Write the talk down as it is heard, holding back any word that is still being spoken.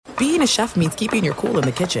being a chef means keeping your cool in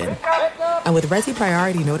the kitchen. And with Resi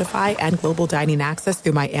Priority Notify and Global Dining Access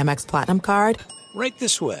through my Amex Platinum card, Right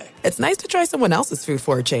this way. it's nice to try someone else's food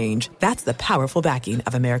for a change. That's the powerful backing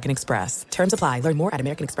of American Express. Terms apply. Learn more at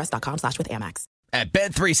americanexpress.com/withAmex. At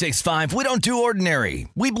Bet365, we don't do ordinary.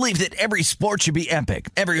 We believe that every sport should be epic.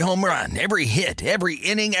 Every home run, every hit, every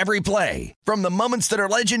inning, every play. From the moments that are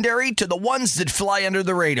legendary to the ones that fly under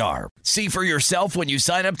the radar. See for yourself when you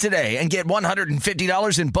sign up today and get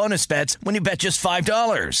 $150 in bonus bets when you bet just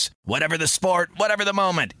 $5. Whatever the sport, whatever the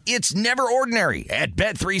moment, it's never ordinary at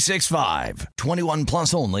Bet365. 21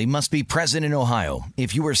 plus only. Must be present in Ohio.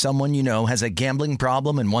 If you or someone you know has a gambling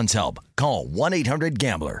problem and wants help, call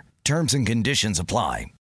 1-800-GAMBLER. Terms and conditions apply.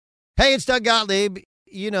 Hey, it's Doug Gottlieb.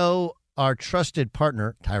 You know, our trusted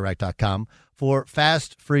partner, TireRack.com, for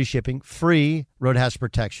fast, free shipping, free road hazard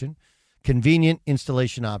protection, convenient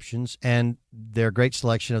installation options, and their great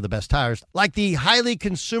selection of the best tires, like the highly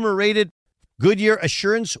consumer-rated Goodyear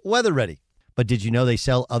Assurance Weather Ready. But did you know they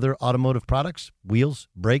sell other automotive products? Wheels,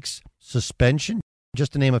 brakes, suspension,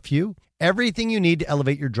 just to name a few. Everything you need to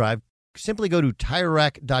elevate your drive. Simply go to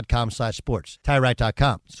TireRack.com/sports.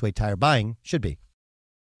 TireRack.com. It's the way tire buying should be.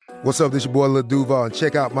 What's up, this your boy Lil Duval, and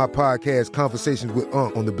check out my podcast, Conversations with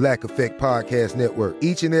Unc, on the Black Effect Podcast Network.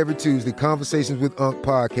 Each and every Tuesday, Conversations with Unc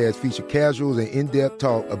podcast feature casuals and in-depth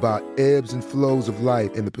talk about ebbs and flows of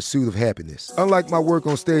life and the pursuit of happiness. Unlike my work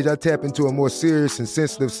on stage, I tap into a more serious and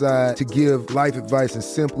sensitive side to give life advice and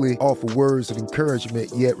simply offer words of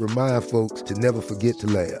encouragement, yet remind folks to never forget to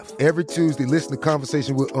laugh. Every Tuesday, listen to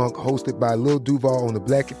Conversation with Unc, hosted by Lil Duval on the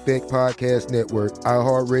Black Effect Podcast Network,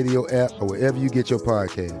 iHeartRadio app, or wherever you get your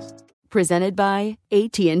podcasts. Presented by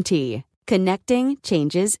AT&T. Connecting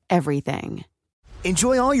changes everything.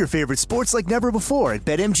 Enjoy all your favorite sports like never before at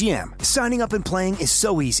BetMGM. Signing up and playing is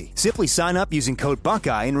so easy. Simply sign up using code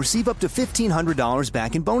Buckeye and receive up to $1,500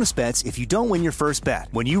 back in bonus bets if you don't win your first bet.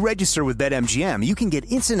 When you register with BetMGM, you can get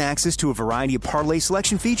instant access to a variety of parlay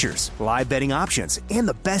selection features, live betting options, and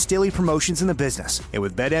the best daily promotions in the business. And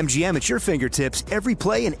with BetMGM at your fingertips, every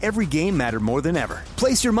play and every game matter more than ever.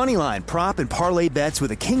 Place your moneyline, prop, and parlay bets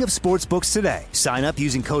with the king of sportsbooks today. Sign up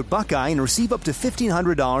using code Buckeye and receive up to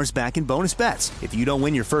 $1,500 back in bonus bets if you don't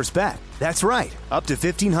win your first bet. That's right, up to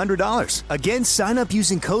 $1,500. Again, sign up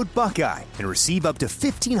using code Buckeye and receive up to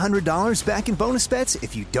 $1,500 back in bonus bets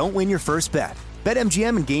if you don't win your first bet.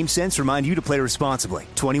 BetMGM and GameSense remind you to play responsibly.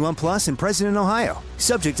 21 plus and present in Ohio.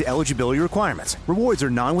 Subject to eligibility requirements. Rewards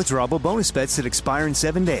are non-withdrawable bonus bets that expire in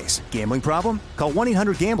 7 days. Gambling problem? Call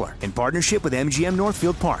 1-800-GAMBLER in partnership with MGM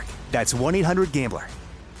Northfield Park. That's 1-800-GAMBLER.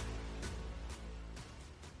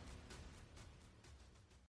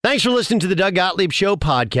 Thanks for listening to the Doug Gottlieb Show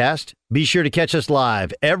podcast. Be sure to catch us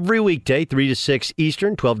live every weekday, 3 to 6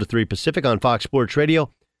 Eastern, 12 to 3 Pacific on Fox Sports Radio.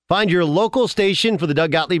 Find your local station for the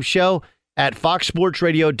Doug Gottlieb Show at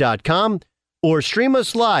foxsportsradio.com or stream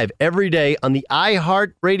us live every day on the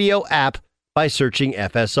iHeartRadio app by searching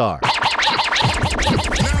FSR. Now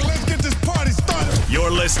let's get this party started. You're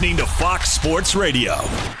listening to Fox Sports Radio.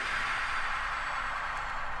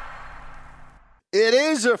 It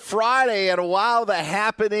is a Friday, and while the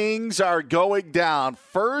happenings are going down,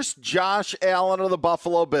 first Josh Allen of the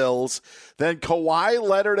Buffalo Bills, then Kawhi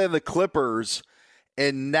Leonard and the Clippers,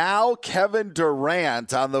 and now Kevin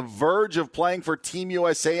Durant on the verge of playing for Team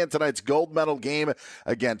USA in tonight's gold medal game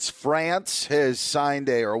against France, has signed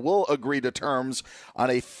will agree to terms on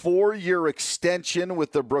a 4-year extension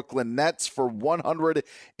with the Brooklyn Nets for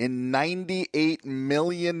 $198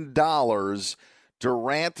 million.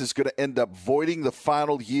 Durant is going to end up voiding the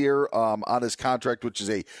final year on his contract, which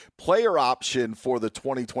is a player option for the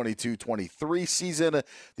 2022-23 season.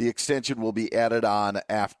 The extension will be added on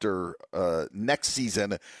after next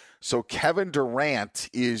season. So Kevin Durant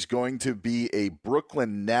is going to be a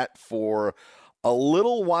Brooklyn Net for a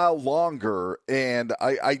little while longer. And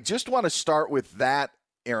I just want to start with that,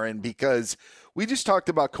 Aaron, because we just talked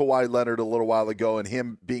about Kawhi Leonard a little while ago and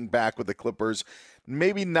him being back with the Clippers.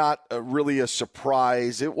 Maybe not really a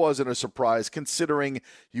surprise. It wasn't a surprise considering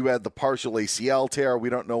you had the partial ACL tear.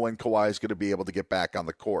 We don't know when Kawhi is going to be able to get back on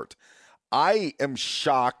the court. I am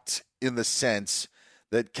shocked in the sense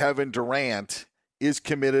that Kevin Durant is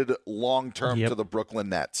committed long-term to the Brooklyn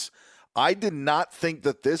Nets. I did not think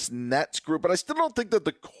that this Nets group, but I still don't think that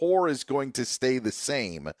the core is going to stay the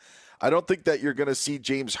same. I don't think that you're going to see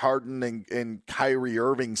James Harden and Kyrie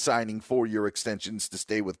Irving signing 4-year extensions to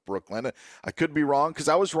stay with Brooklyn. I could be wrong because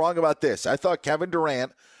I was wrong about this. I thought Kevin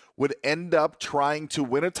Durant would end up trying to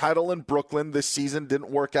win a title in Brooklyn this season. Didn't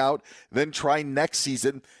work out. Then try next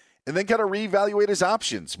season. and then kind of reevaluate his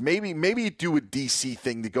options. Maybe do a DC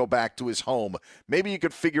thing to go back to his home. Maybe you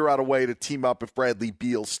could figure out a way to team up if Bradley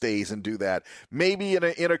Beal stays and do that. Maybe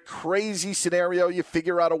in a crazy scenario, you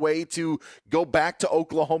figure out a way to go back to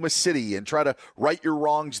Oklahoma City and try to right your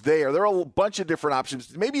wrongs there. There are a bunch of different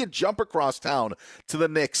options. Maybe a jump across town to the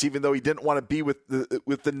Knicks, even though he didn't want to be with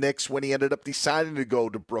the Knicks when he ended up deciding to go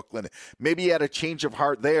to Brooklyn. Maybe he had a change of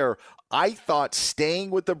heart there. I thought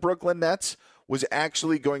staying with the Brooklyn Nets was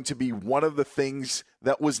actually going to be one of the things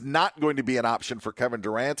that was not going to be an option for Kevin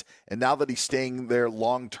Durant. And now that he's staying there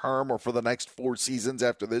long term or for the next 4 seasons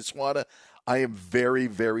after this one, I am very,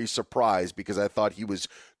 very surprised because I thought he was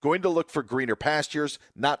going to look for greener pastures,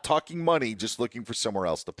 not talking money, just looking for somewhere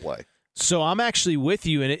else to play. So I'm actually with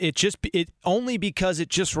you, and it only because it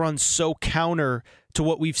just runs so counter to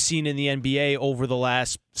what we've seen in the NBA over the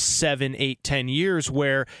last 7, 8, 10 years,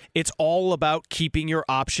 where it's all about keeping your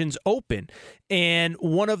options open. And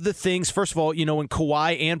one of the things, first of all, when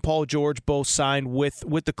Kawhi and Paul George both signed with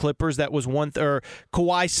the Clippers, that was or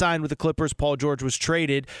Kawhi signed with the Clippers, Paul George was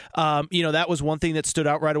traded. That was one thing that stood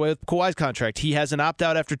out right away with Kawhi's contract. He has an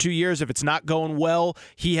opt-out after 2 years. If it's not going well,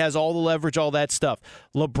 he has all the leverage, all that stuff.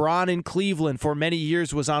 LeBron in Cleveland for many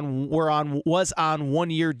years was on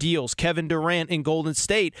 1-year deals. Kevin Durant in Golden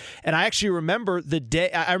State. And I actually remember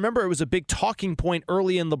I remember it was a big talking point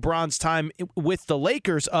early in LeBron's time with the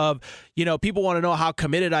Lakers of, people want to know how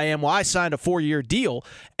committed I am. Well, I signed a 4-year deal.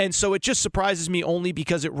 And so it just surprises me only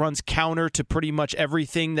because it runs counter to pretty much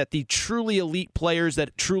everything that the truly elite players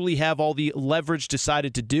that truly have all the leverage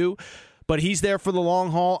decided to do. But he's there for the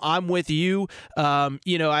long haul. I'm with you.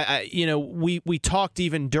 We talked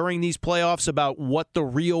even during these playoffs about what the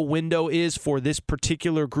real window is for this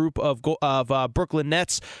particular group of Brooklyn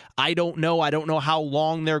Nets. I don't know. I don't know how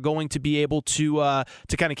long they're going to be able to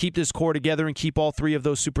kind of keep this core together and keep all 3 of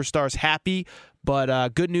those superstars happy.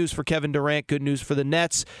 But good news for Kevin Durant, good news for the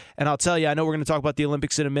Nets. And I'll tell you, I know we're going to talk about the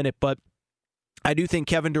Olympics in a minute, but I do think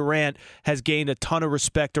Kevin Durant has gained a ton of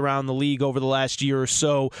respect around the league over the last year or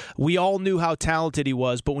so. We all knew how talented he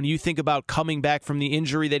was, but when you think about coming back from the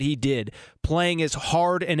injury that he did, playing as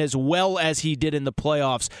hard and as well as he did in the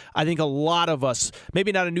playoffs, I think a lot of us,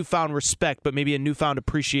 maybe not a newfound respect, but maybe a newfound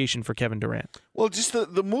appreciation for Kevin Durant. Well, just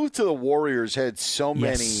the move to the Warriors had so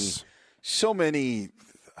many,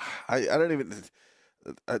 I don't even...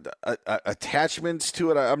 attachments to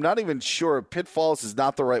it. I'm not even sure. Pitfalls is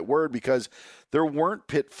not the right word because there weren't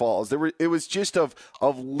pitfalls. It was just of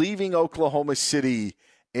leaving Oklahoma City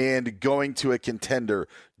and going to a contender,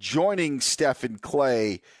 joining Steph and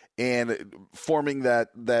Clay, and forming that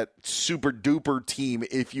super duper team,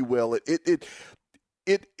 if you will. It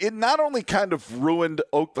not only kind of ruined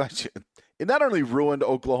it not only ruined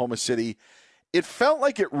Oklahoma City, it felt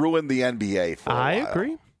like it ruined the NBA for a while. I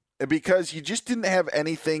agree. Because you just didn't have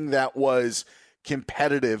anything that was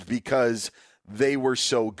competitive because they were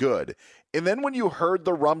so good. And then when you heard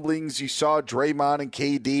the rumblings, you saw Draymond and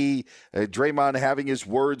KD, Draymond having his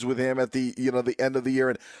words with him at the end of the year.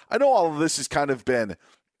 And I know all of this has kind of been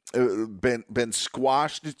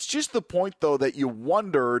squashed. It's just the point, though, that you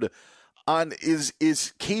wondered on is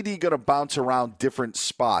KD going to bounce around different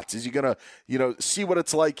spots? Is he going to see what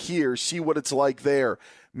it's like here, see what it's like there?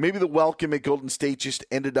 Maybe the welcome at Golden State just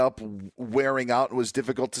ended up wearing out and was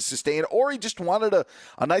difficult to sustain, or he just wanted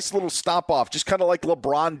a nice little stop-off, just kind of like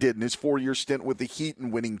LeBron did in his 4-year stint with the Heat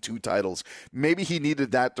and winning 2 titles. Maybe he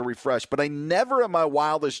needed that to refresh. But I never in my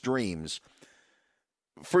wildest dreams,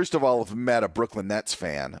 first of all, have met a Brooklyn Nets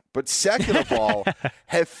fan, but second of all,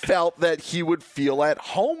 have felt that he would feel at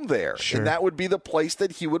home there. Sure. And that would be the place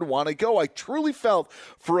that he would want to go. I truly felt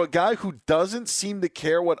for a guy who doesn't seem to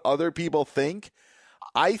care what other people think,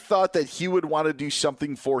 I thought that he would want to do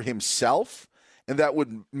something for himself, and that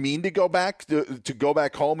would mean to go back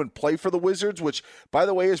home and play for the Wizards, which, by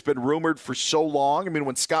the way, has been rumored for so long. I mean,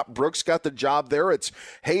 when Scott Brooks got the job there, it's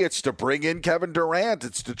to bring in Kevin Durant.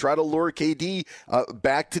 It's to try to lure KD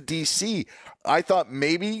back to D.C. I thought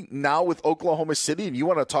maybe now with Oklahoma City, and you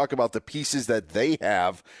want to talk about the pieces that they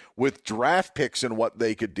have with draft picks and what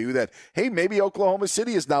they could do, that, hey, maybe Oklahoma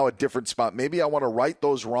City is now a different spot. Maybe I want to right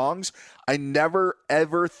those wrongs. I never,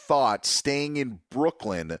 ever thought staying in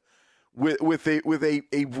Brooklyn with a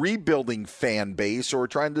rebuilding fan base or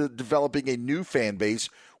trying to developing a new fan base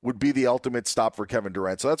would be the ultimate stop for Kevin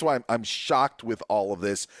Durant. So that's why I'm shocked with all of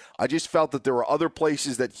this. I just felt that there were other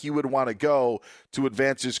places that he would want to go to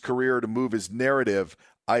advance his career, to move his narrative.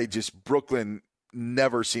 Brooklyn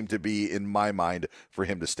never seemed to be, in my mind, for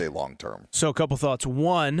him to stay long-term. So a couple thoughts.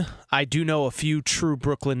 One, I do know a few true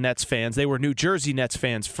Brooklyn Nets fans. They were New Jersey Nets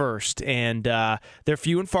fans first, and they're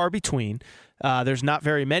few and far between. There's not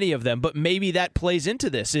very many of them, but maybe that plays into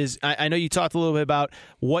this. I know you talked a little bit about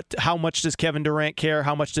how much does Kevin Durant care,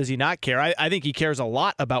 how much does he not care. I think he cares a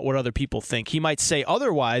lot about what other people think. He might say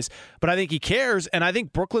otherwise, but I think he cares, and I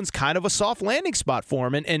think Brooklyn's kind of a soft landing spot for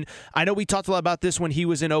him. And I know we talked a lot about this when he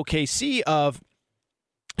was in OKC of,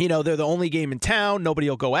 they're the only game in town. Nobody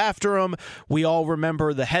will go after them. We all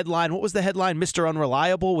remember the headline. What was the headline? Mr.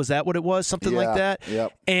 Unreliable? Was that what it was? Something like that?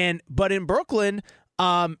 Yep. But in Brooklyn,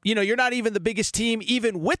 you're not even the biggest team,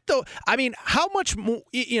 even with how much more,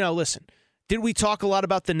 listen, did we talk a lot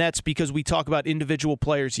about the Nets because we talk about individual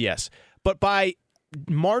players? Yes. But by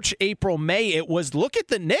March, April, May, it was, look at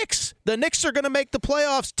the Knicks. The Knicks are going to make the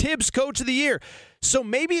playoffs. Tibbs, coach of the year. So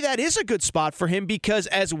maybe that is a good spot for him because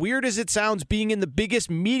as weird as it sounds, being in the biggest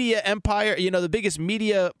media empire, the biggest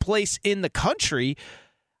media place in the country,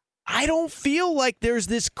 I don't feel like there's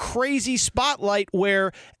this crazy spotlight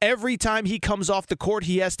where every time he comes off the court,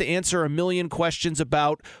 he has to answer a million questions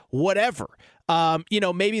about whatever.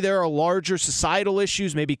 Maybe there are larger societal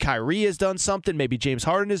issues. Maybe Kyrie has done something. Maybe James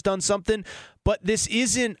Harden has done something. But this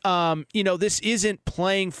isn't, this isn't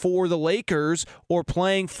playing for the Lakers or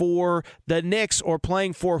playing for the Knicks or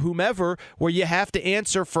playing for whomever, where you have to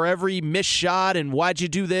answer for every missed shot and why'd you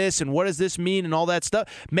do this and what does this mean and all that stuff.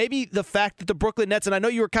 Maybe the fact that the Brooklyn Nets, and I know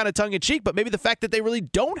you were kind of tongue-in-cheek, but maybe the fact that they really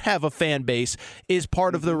don't have a fan base is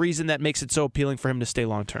part of the reason that makes it so appealing for him to stay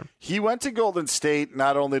long-term. He went to Golden State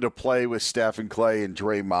not only to play with Steph and Clay and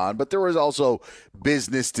Draymond, but there was also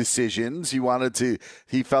business decisions. He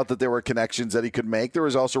felt that there were connections that he could make. There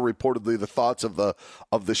was also reportedly the thoughts of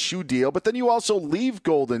the shoe deal, but then you also leave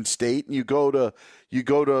Golden State and you go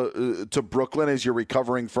to Brooklyn as you're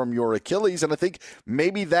recovering from your Achilles, and I think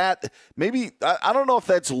maybe I don't know if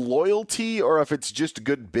that's loyalty or if it's just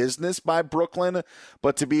good business by Brooklyn,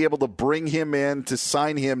 but to be able to bring him in, to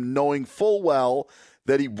sign him knowing full well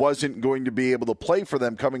that he wasn't going to be able to play for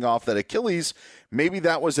them coming off that Achilles, maybe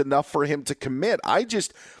that was enough for him to commit.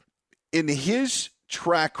 In his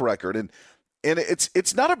track record, and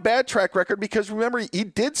it's not a bad track record because, remember, he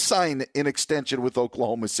did sign an extension with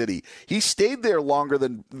Oklahoma City. He stayed there longer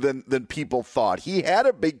than people thought. He had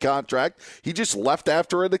a big contract. He just left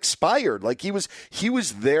after it expired. Like he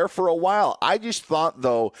was there for a while. I just thought,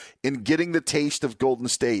 though, in getting the taste of Golden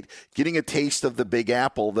State, getting a taste of the Big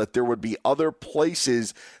Apple, that there would be other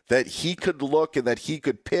places that he could look and that he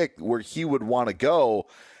could pick where he would want to go.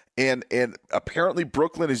 And apparently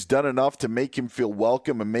Brooklyn has done enough to make him feel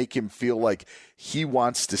welcome and make him feel like he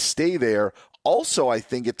wants to stay there. Also, I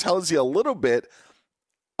think it tells you a little bit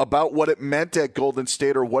about what it meant at Golden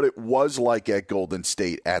State, or what it was like at Golden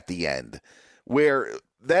State at the end, where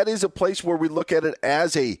that is a place where we look at it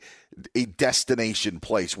as a destination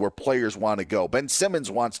place where players want to go. Ben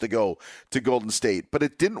Simmons wants to go to Golden State, but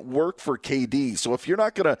it didn't work for KD. So if you're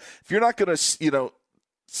not gonna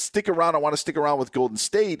stick around, I want to stick around with Golden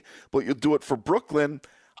State, but you'll do it for Brooklyn,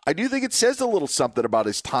 I do think it says a little something about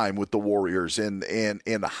his time with the Warriors and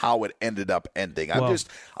how it ended up ending.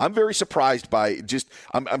 I'm very surprised by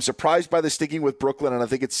I'm surprised by the sticking with Brooklyn, and I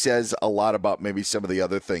think it says a lot about maybe some of the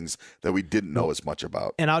other things that we didn't know as much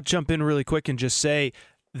about. And I'll jump in really quick and just say,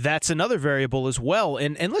 that's another variable as well.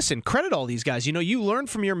 And listen, credit all these guys. You learn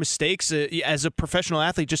from your mistakes as a professional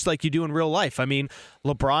athlete, just like you do in real life. I mean,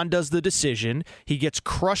 LeBron does the decision. He gets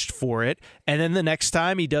crushed for it. And then the next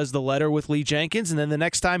time he does the letter with Lee Jenkins. And then the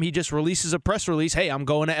next time he just releases a press release, hey, I'm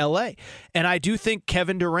going to L.A. And I do think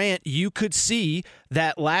Kevin Durant, you could see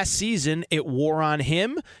that last season it wore on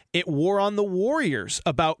him. It wore on the Warriors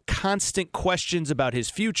about constant questions about his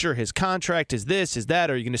future, his contract, is this, is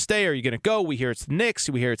that, are you going to stay, are you going to go? We hear it's the Knicks,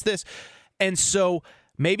 we hear it's this. And so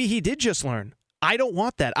maybe he did just learn, I don't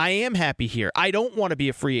want that. I am happy here. I don't want to be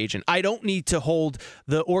a free agent. I don't need to hold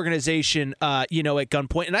the organization, at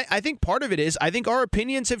gunpoint. And I think part of it is, I think our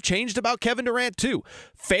opinions have changed about Kevin Durant too.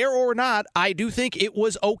 Fair or not, I do think it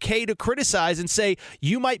was okay to criticize and say,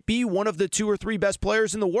 you might be one of the 2 or 3 best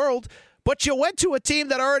players in the world, but you went to a team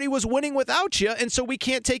that already was winning without you, and so we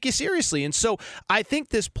can't take you seriously. And so I think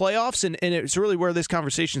this playoffs, and it's really where this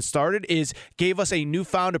conversation started, gave us a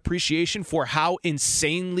newfound appreciation for how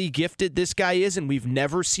insanely gifted this guy is, and we've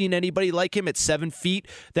never seen anybody like him at 7 feet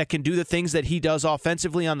that can do the things that he does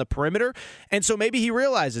offensively on the perimeter. And so maybe he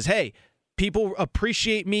realizes, hey, people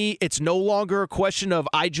appreciate me. It's no longer a question of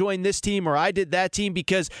I joined this team or I did that team,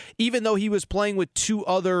 because even though he was playing with 2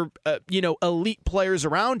 other, elite players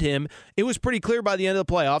around him, it was pretty clear by the end of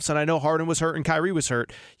the playoffs, and I know Harden was hurt and Kyrie was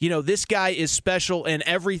hurt, this guy is special, and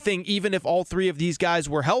everything, even if all 3 of these guys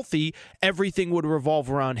were healthy, everything would revolve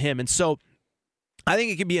around him. And so I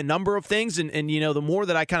think it could be a number of things, and the more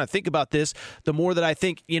that I kind of think about this, the more that I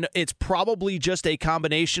think it's probably just a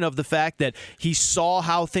combination of the fact that he saw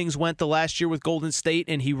how things went the last year with Golden State,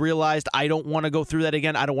 and he realized, I don't want to go through that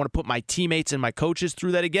again. I don't want to put my teammates and my coaches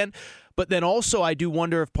through that again. But then also I do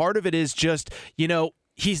wonder if part of it is just,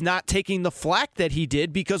 he's not taking the flack that he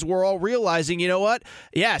did because we're all realizing,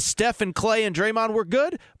 yeah, Steph and Clay and Draymond were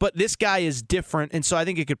good, but this guy is different. And so I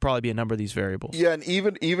think it could probably be a number of these variables. Yeah, and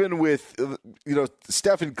even with,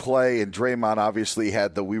 Steph and Clay and Draymond obviously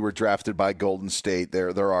had we were drafted by Golden State.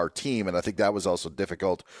 They're our team, and I think that was also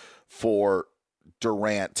difficult for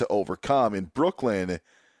Durant to overcome. In Brooklyn,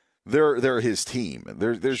 they're his team.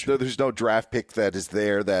 There's no draft pick that is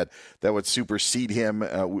there that would supersede him.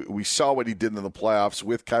 We saw what he did in the playoffs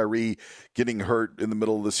with Kyrie getting hurt in the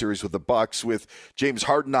middle of the series with the Bucks, with James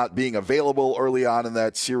Harden not being available early on in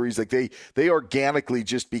that series. Like they organically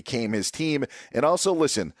just became his team. And also,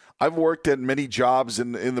 listen, I've worked at many jobs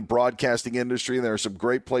in the broadcasting industry, and there are some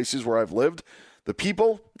great places where I've lived. The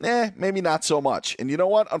people, maybe not so much. And you know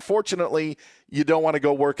what? Unfortunately, you don't want to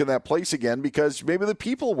go work in that place again because maybe the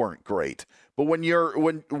people weren't great. But when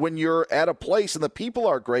you're at a place and the people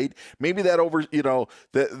are great, maybe that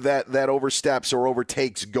that oversteps or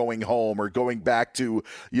overtakes going home or going back to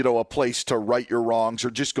a place to right your wrongs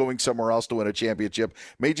or just going somewhere else to win a championship.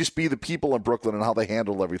 May just be the people in Brooklyn and how they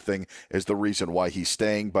handle everything is the reason why he's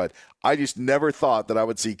staying. But I just never thought that I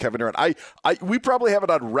would see Kevin Durant. We probably have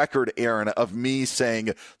it on record, Aaron, of me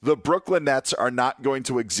saying the Brooklyn Nets are not going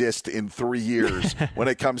to exist in 3 years when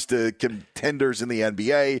it comes to contenders in the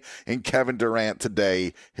NBA, and Kevin Durant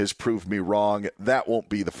today has proved me wrong. That won't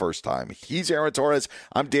be the first time. He's Aaron Torres.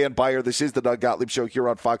 I'm Dan Beyer. This is the Doug Gottlieb Show here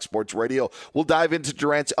on Fox Sports Radio. We'll dive into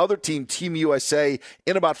Durant's other team, Team USA,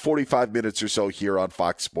 in about 45 minutes or so here on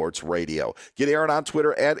Fox Sports Radio. Get Aaron on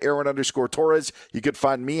Twitter at Aaron_Torres. You can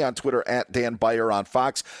find me on Twitter at Dan Beyer on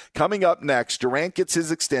Fox. Coming up next, Durant gets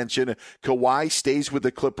his extension. Kawhi stays with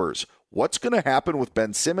the Clippers. What's going to happen with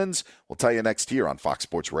Ben Simmons? We'll tell you next here on Fox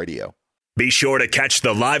Sports Radio. Be sure to catch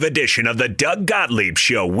the live edition of the Doug Gottlieb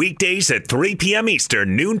Show weekdays at 3 p.m.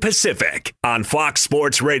 Eastern, noon Pacific on Fox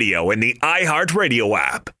Sports Radio and the iHeartRadio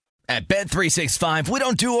app. At Bet365, we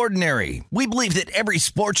don't do ordinary. We believe that every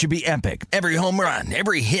sport should be epic. Every home run,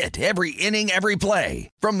 every hit, every inning, every play.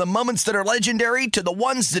 From the moments that are legendary to the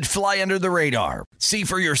ones that fly under the radar. See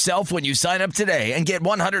for yourself when you sign up today and get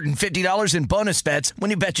 $150 in bonus bets when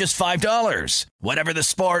you bet just $5. Whatever the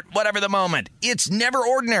sport, whatever the moment, it's never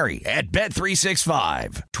ordinary at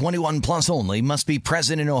Bet365. 21 plus only. Must be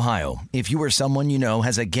present in Ohio. If you or someone you know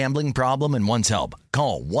has a gambling problem and wants help,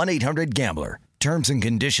 call 1-800-GAMBLER. Terms and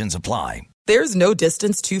conditions apply. There's no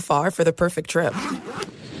distance too far for the perfect trip.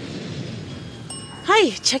 Hi,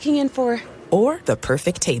 checking in for... Or the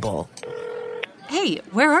perfect table. Hey,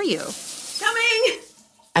 where are you? Coming!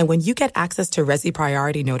 And when you get access to Resi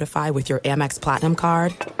Priority Notify with your Amex Platinum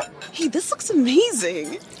card... Hey, this looks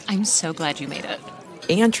amazing! I'm so glad you made it.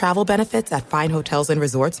 And travel benefits at fine hotels and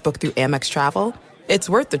resorts booked through Amex Travel, it's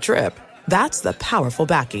worth the trip. That's the powerful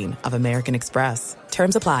backing of American Express.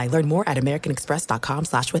 Terms apply. Learn more at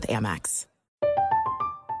americanexpress.com/withAmex.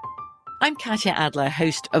 I'm Katya Adler,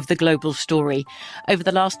 host of The Global Story. Over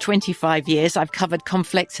the last 25 years, I've covered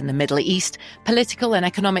conflicts in the Middle East, political and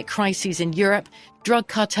economic crises in Europe, drug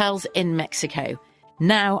cartels in Mexico.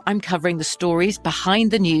 Now I'm covering the stories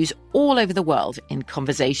behind the news all over the world in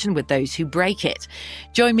conversation with those who break it.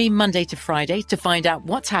 Join me Monday to Friday to find out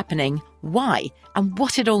what's happening, why, and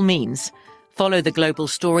what it all means. Follow The Global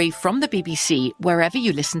Story from the BBC wherever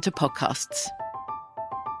you listen to podcasts.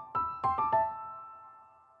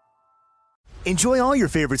 Enjoy all your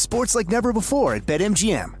favorite sports like never before at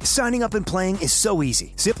BetMGM. Signing up and playing is so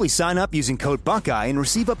easy. Simply sign up using code Buckeye and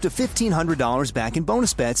receive up to $1,500 back in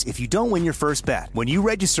bonus bets if you don't win your first bet. When you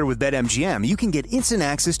register with BetMGM, you can get instant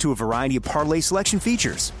access to a variety of parlay selection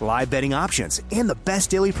features, live betting options, and the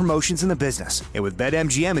best daily promotions in the business. And with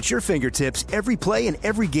BetMGM at your fingertips, every play and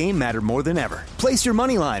every game matter more than ever. Place your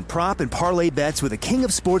moneyline, prop, and parlay bets with the king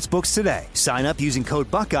of sportsbooks today. Sign up using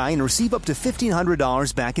code Buckeye and receive up to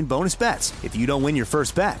 $1,500 back in bonus bets if you don't win your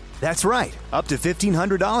first bet. That's right, up to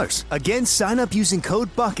 $1,500. Again, sign up using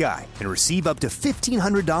code Buckeye and receive up to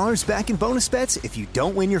 $1,500 back in bonus bets if you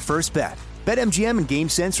don't win your first bet. BetMGM and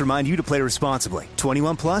GameSense remind you to play responsibly.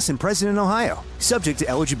 21 plus and present in Ohio. Subject to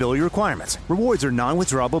eligibility requirements. Rewards are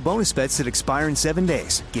non-withdrawable bonus bets that expire in 7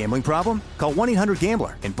 days. Gambling problem? Call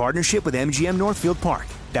 1-800-GAMBLER in partnership with MGM Northfield Park.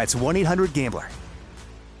 That's 1-800-GAMBLER.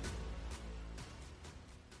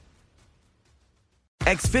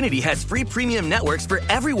 Xfinity has free premium networks for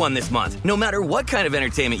everyone this month, no matter what kind of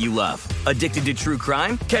entertainment you love. Addicted to true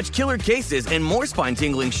crime? Catch killer cases and more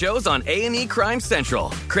spine-tingling shows on A&E Crime Central.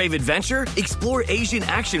 Crave adventure? Explore Asian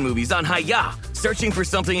action movies on Hi-Ya. Searching for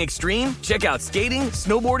something extreme? Check out skating,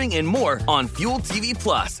 snowboarding, and more on Fuel TV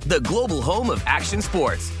Plus, the global home of action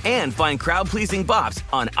sports. And find crowd-pleasing bops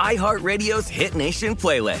on iHeartRadio's Hit Nation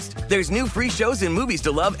playlist. There's new free shows and movies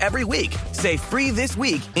to love every week. Say free this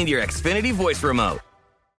week in your Xfinity voice remote.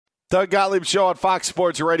 Doug Gottlieb Show on Fox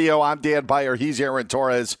Sports Radio. I'm Dan Beyer. He's Aaron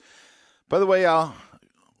Torres. By the way,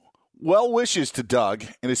 well wishes to Doug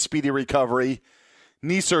in his speedy recovery.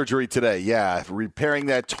 Knee surgery today, yeah, repairing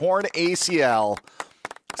that torn ACL.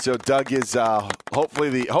 So Doug is hopefully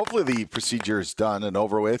the procedure is done and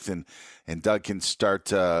over with, and Doug can start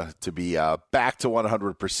to be back to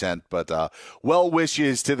 100%. But well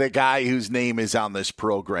wishes to the guy whose name is on this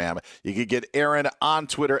program. You can get Aaron on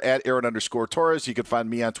Twitter at Aaron_Torres. You can find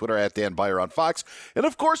me on Twitter at Dan Beyer on Fox. And,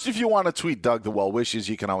 of course, if you want to tweet Doug the well wishes,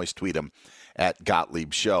 you can always tweet him at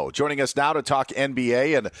Gottlieb Show. Joining us now to talk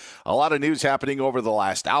NBA and a lot of news happening over the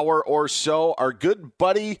last hour or so, our good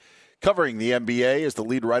buddy covering the NBA is the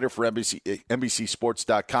lead writer for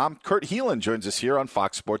NBCSports.com. Kurt Heelan joins us here on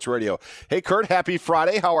Fox Sports Radio. Hey, Kurt, happy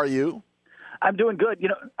Friday. How are you? I'm doing good. You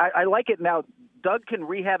know, I like it now. Doug can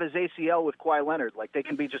rehab his ACL with Kawhi Leonard. Like, they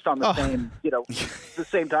can be just on the same, the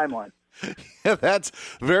same timeline. Yeah, that's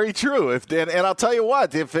very true. And I'll tell you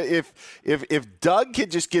what, if Doug can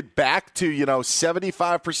just get back to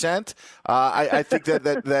 75%, I think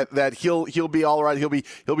that he'll be all right. He'll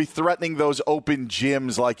be threatening those open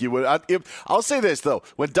gyms like you would. I'll say this though,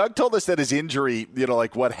 when Doug told us that his injury,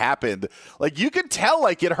 like what happened, like you could tell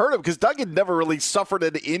like it hurt him because Doug had never really suffered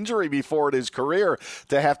an injury before in his career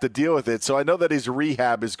to have to deal with it. So I know that his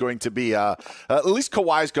rehab is going to be at least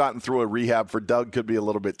Kawhi's gotten through a rehab. For Doug, could be a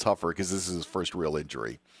little bit tougher because this is his first real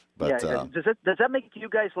injury. But, yeah. Does that make you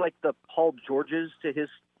guys like the Paul Georges to his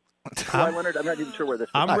Kawhi Leonard? I'm not even sure where this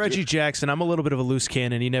is. I'm Reggie Jackson. I'm a little bit of a loose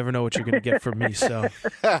cannon. You never know what you're going to get from me. So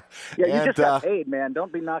yeah, you just got paid, man.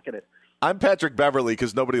 Don't be knocking it. I'm Patrick Beverly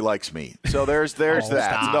because nobody likes me. So there's that.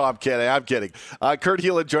 Stop. No, I'm kidding. Kurt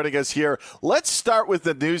Heelan joining us here. Let's start with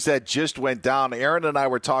the news that just went down. Aaron and I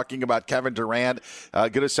were talking about Kevin Durant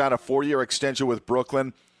going to sign a 4-year extension with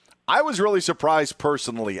Brooklyn. I was really surprised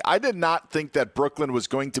personally. I did not think that Brooklyn was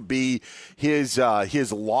going to be his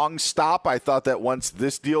long stop. I thought that once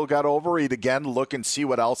this deal got over, he'd again look and see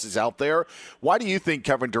what else is out there. Why do you think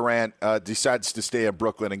Kevin Durant decides to stay in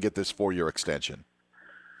Brooklyn and get this 4-year extension?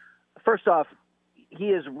 First off,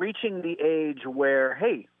 he is reaching the age where,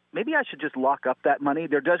 hey, maybe I should just lock up that money.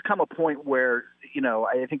 There does come a point where,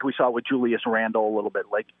 I think we saw it with Julius Randle a little bit.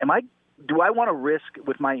 Like, do I want to risk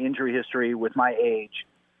with my injury history, with my age?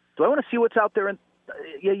 Do I want to see what's out there in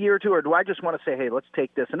a year or two, or do I just want to say, hey, let's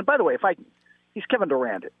take this? And by the way, he's Kevin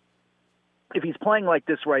Durant. If he's playing like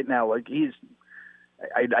this right now, like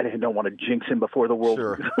I don't want to jinx him before the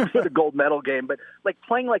world for the gold medal game, but like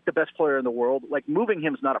playing like the best player in the world, like moving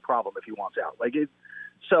him is not a problem if he wants out.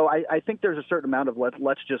 So I think there's a certain amount of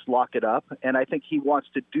let's just lock it up, and I think he wants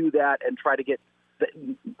to do that and try to get.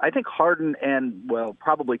 I think Harden and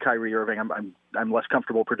probably Kyrie Irving. I'm less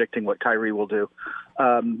comfortable predicting what Kyrie will do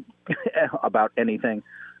about anything,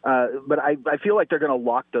 but I feel like they're going to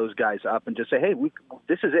lock those guys up and just say, hey,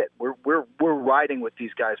 this is it. We're riding with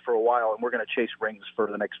these guys for a while, and we're going to chase rings for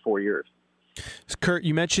the next 4 years. Kurt,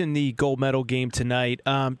 you mentioned the gold medal game tonight.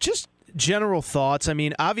 Just general thoughts. I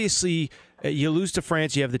mean, obviously, you lose to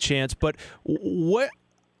France, you have the chance, but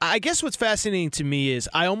I guess what's fascinating to me is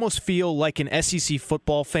I almost feel like an SEC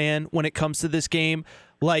football fan when it comes to this game.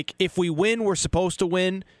 Like, if we win, we're supposed to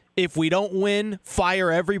win. If we don't win,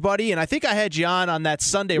 fire everybody. And I think I had you on that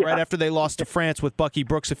Sunday right after they lost to France with Bucky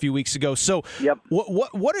Brooks a few weeks ago. So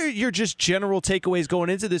what are your just general takeaways going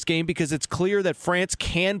into this game? Because it's clear that France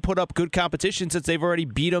can put up good competition since they've already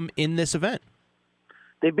beat them in this event.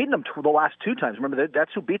 They've beaten them the last 2 times. Remember,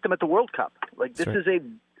 that's who beat them at the World Cup. Like, this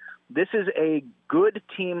is a good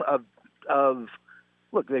team of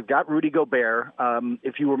look, they've got Rudy Gobert.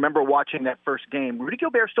 If you remember watching that first game, Rudy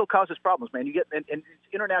Gobert still causes problems, man. You get and it's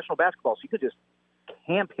international basketball, so you could just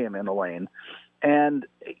camp him in the lane, and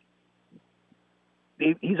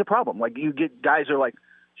he's a problem. Like, you get guys are like,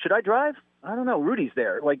 should I drive? I don't know. Rudy's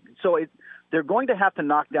there. Like, so they're going to have to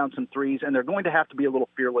knock down some threes, and they're going to have to be a little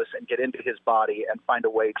fearless and get into his body and find a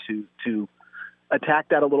way to attack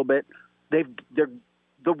that a little bit.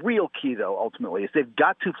 The real key, though, ultimately, is they've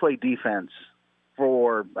got to play defense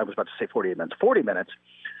for, I was about to say 40 minutes,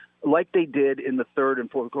 like they did in the third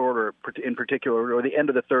and fourth quarter in particular, or the end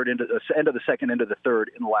of the third, end of the second, into the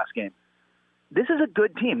third in the last game. This is a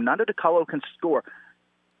good team. Nando DiCarlo can score.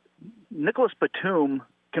 Nicholas Batum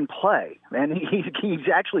can play, and he's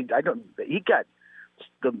actually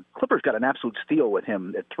the Clippers got an absolute steal with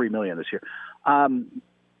him at $3 million this year.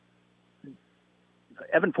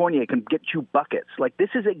 Evan Fournier can get you buckets. Like, this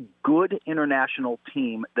is a good international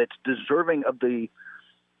team that's deserving of the,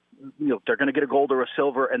 they're going to get a gold or a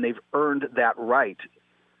silver, and they've earned that right.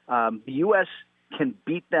 The U.S. can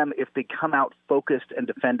beat them if they come out focused and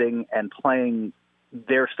defending and playing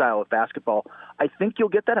their style of basketball. I think you'll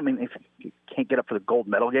get that. I mean, if you can't get up for the gold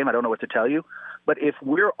medal game, I don't know what to tell you. But if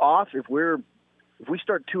we're off, if we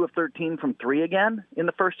start 2 of 13 from 3 again in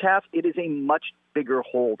the first half, it is a much bigger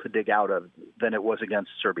hole to dig out of than it was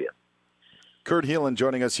against Serbia. Kurt Heelan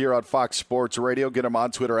joining us here on Fox Sports Radio. Get him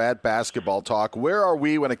on Twitter at Basketball Talk. Where are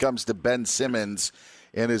we when it comes to Ben Simmons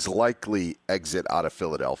and his likely exit out of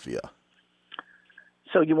Philadelphia?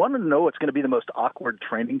 So you want to know what's going to be the most awkward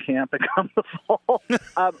training camp come the fall?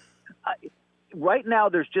 Right now,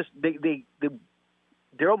 there's just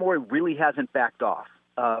Daryl Morey really hasn't backed off.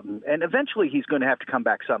 And eventually he's going to have to come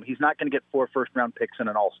back some. He's not going to get 4 first-round picks and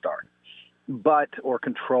an all-star, or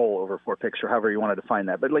control over 4 picks, or however you want to define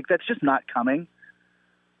that. But, that's just not coming.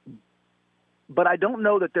 But I don't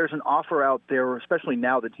know that there's an offer out there, especially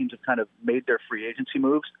now that teams have kind of made their free agency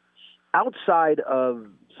moves, outside of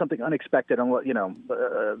something unexpected,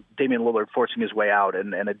 Damian Lillard forcing his way out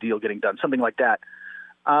and a deal getting done, something like that.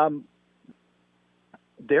 I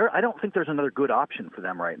don't think there's another good option for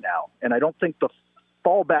them right now. And I don't think the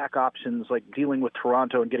fallback options like dealing with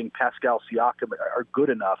Toronto and getting Pascal Siakam are good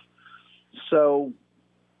enough. So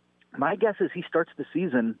my guess is he starts the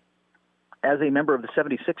season as a member of the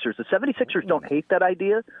 76ers. The 76ers don't hate that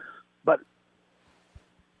idea, but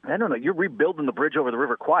I don't know. You're rebuilding the bridge over the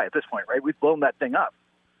River Kwai at this point, right? We've blown that thing up.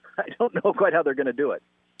 I don't know quite how they're going to do it.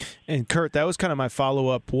 And Kurt, that was kind of my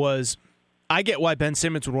follow-up was I get why Ben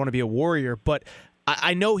Simmons would want to be a Warrior, but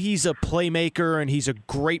I know he's a playmaker and he's a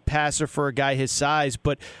great passer for a guy his size,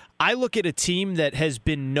 but I look at a team that has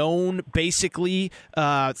been known basically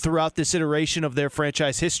throughout this iteration of their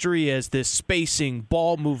franchise history as this spacing,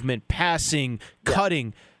 ball movement, passing,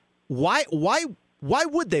 cutting. Why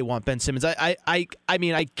would they want Ben Simmons? I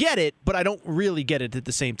mean, I get it, but I don't really get it at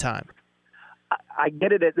the same time. I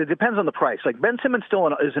get it. It depends on the price. Like, Ben Simmons still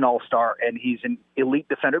is an all-star, and he's an elite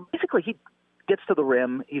defender. Basically, he gets to the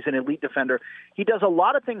rim. He's an elite defender. He does a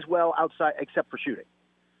lot of things well outside, except for shooting.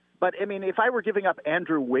 But, I mean, if I were giving up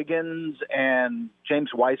Andrew Wiggins and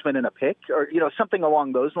James Wiseman in a pick or, something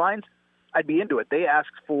along those lines, I'd be into it. They asked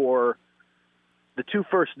for the 2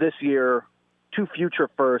 firsts this year, 2 future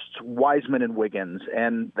firsts, Wiseman and Wiggins.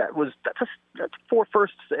 And that's 4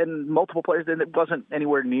 firsts and multiple players, and it wasn't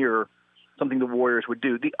anywhere near something the Warriors would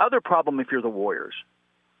do. The other problem, if you're the Warriors,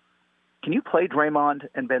 can you play Draymond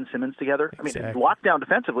and Ben Simmons together? Exactly. I mean, locked down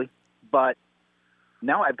defensively, but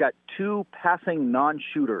now I've got 2 passing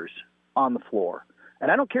non-shooters on the floor. And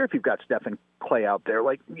I don't care if you've got Steph and Clay out there.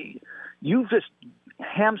 Like, you've just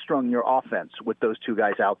hamstrung your offense with those 2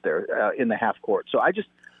 guys out there in the half court. So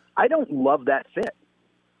I don't love that fit.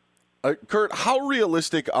 Kurt, how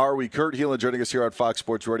realistic are we? Kurt Heelan joining us here on Fox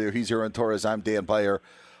Sports Radio. He's here on Torres. I'm Dan Beyer.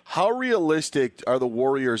 How realistic are the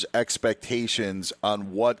Warriors' expectations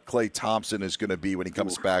on what Klay Thompson is going to be when he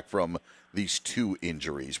comes back from these 2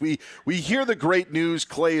 injuries? We hear the great news,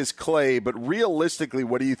 Klay is Klay, but realistically,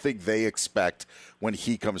 what do you think they expect when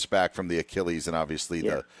he comes back from the Achilles and obviously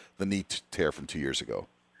the knee tear from 2 years ago?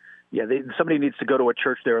 Yeah, somebody needs to go to a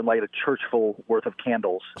church there and light a church full worth of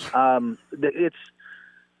candles.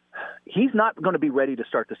 He's not going to be ready to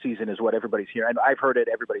start the season is what everybody's hearing. I've heard it,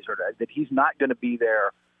 everybody's heard it, that he's not going to be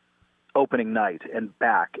there opening night and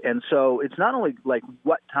back. And so it's not only like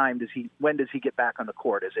when does he get back on the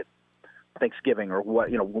court? Is it Thanksgiving or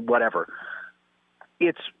whatever?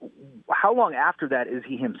 It's how long after that is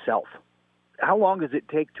he himself? How long does it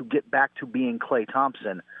take to get back to being Klay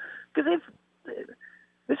Thompson? Because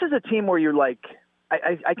this is a team where you're like,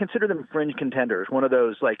 I consider them fringe contenders. One of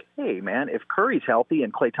those like, hey man, if Curry's healthy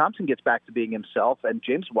and Klay Thompson gets back to being himself and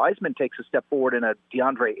James Wiseman takes a step forward in a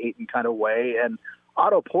DeAndre Ayton kind of way and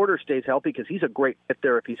Otto Porter stays healthy because he's a great fit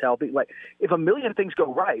there if he's healthy. Like, if a million things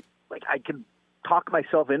go right, like, I can talk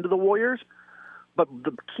myself into the Warriors, but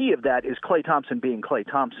the key of that is Klay Thompson being Klay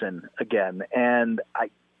Thompson again. And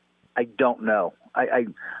I don't know. I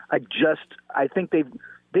think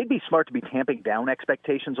they'd be smart to be tamping down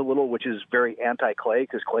expectations a little, which is very anti-Klay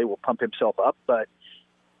because Klay will pump himself up. But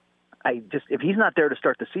if he's not there to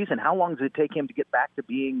start the season, how long does it take him to get back to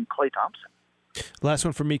being Klay Thompson? Last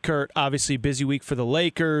one for me, Kurt. Obviously, busy week for the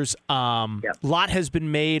Lakers. Lot has been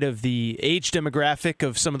made of the age demographic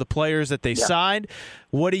of some of the players that they signed.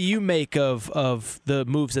 What do you make of the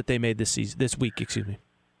moves that they made this week? Excuse me.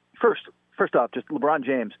 First off, just LeBron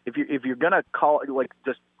James. If you're gonna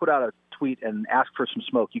just put out a tweet and ask for some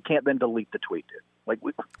smoke, you can't then delete the tweet.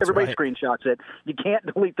 Everybody screenshots it. You can't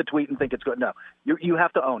delete the tweet and think it's good. No, you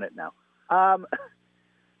have to own it now.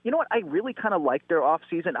 You know what? I really kind of like their off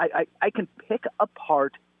season. I can pick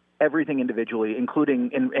apart everything individually,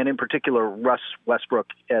 including and in particular Russ Westbrook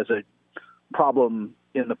as a problem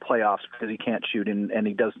in the playoffs because he can't shoot and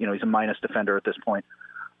he does. He's a minus defender at this point.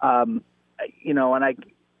 And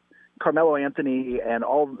Carmelo Anthony and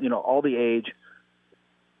all the age.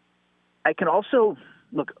 I can also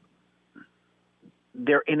look.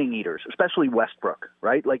 They're inning eaters, especially Westbrook,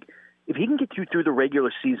 right? Like if he can get you through the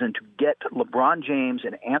regular season to get LeBron James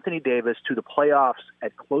and Anthony Davis to the playoffs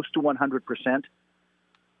at close to 100%,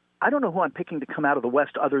 I don't know who I'm picking to come out of the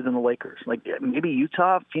West other than the Lakers. Like maybe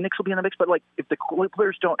Utah, Phoenix will be in the mix, but like if the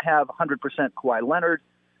Clippers don't have 100% Kawhi Leonard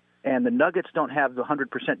and the Nuggets don't have the 100%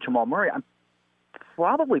 Jamal Murray, I'm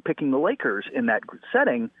probably picking the Lakers in that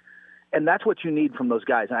setting, and that's what you need from those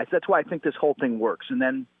guys. And that's why I think this whole thing works. And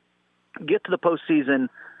then get to the postseason,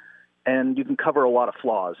 and you can cover a lot of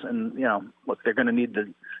flaws. And look, they're going to need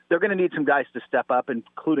some guys to step up,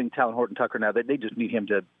 including Talon Horton-Tucker. Now they just need him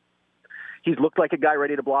to. He's looked like a guy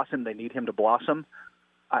ready to blossom. They need him to blossom.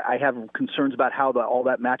 I have concerns about how all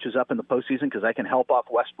that matches up in the postseason because I can help off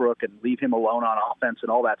Westbrook and leave him alone on offense and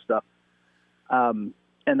all that stuff. And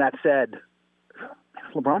that said,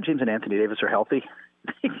 LeBron James and Anthony Davis are healthy.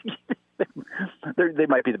 They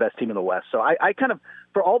might be the best team in the West. So I kind of,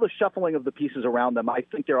 for all the shuffling of the pieces around them, I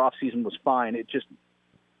think their offseason was fine. It just,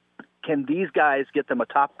 can these guys get them a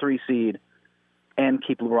top 3 seed and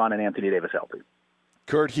keep LeBron and Anthony Davis healthy?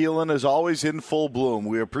 Kurt Heelan is always in full bloom.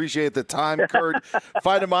 We appreciate the time, Kurt.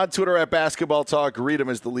 Find him on Twitter at Basketball Talk. Read him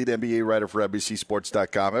as the lead NBA writer for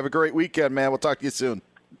NBCSports.com. Have a great weekend, man. We'll talk to you soon.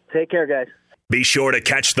 Take care, guys. Be sure to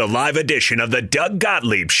catch the live edition of the Doug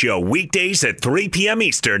Gottlieb Show weekdays at 3 p.m.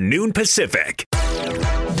 Eastern, noon Pacific.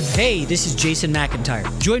 Hey, this is Jason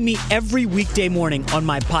McIntyre. Join me every weekday morning on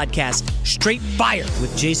my podcast, Straight Fire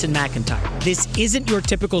with Jason McIntyre. This isn't your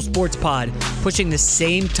typical sports pod pushing the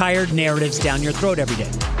same tired narratives down your throat every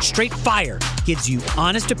day. Straight Fire gives you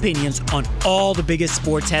honest opinions on all the biggest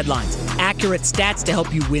sports headlines, accurate stats to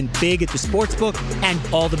help you win big at the sportsbook,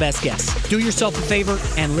 and all the best guests. Do yourself a favor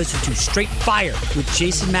and listen to Straight Fire with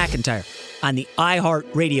Jason McIntyre on the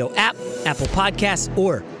iHeartRadio app, Apple Podcasts,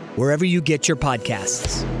 or wherever you get your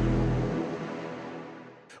podcasts.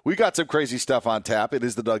 We got some crazy stuff on tap. It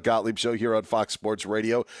is the Doug Gottlieb Show here on Fox Sports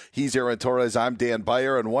Radio. He's Aaron Torres. I'm Dan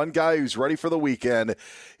Beyer. And one guy who's ready for the weekend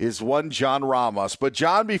is one John Ramos. But,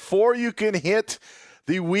 John, before you can hit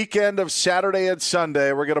the weekend of Saturday and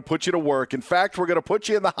Sunday, we're going to put you to work. In fact, we're going to put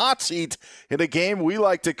you in the hot seat in a game we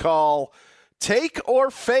like to call Take or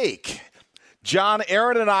Fake. John,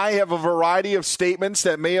 Aaron and I have a variety of statements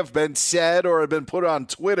that may have been said or have been put on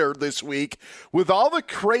Twitter this week. With all the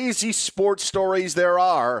crazy sports stories there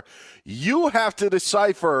are, you have to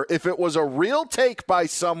decipher if it was a real take by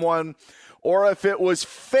someone or if it was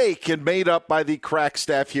fake and made up by the crack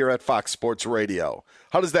staff here at Fox Sports Radio.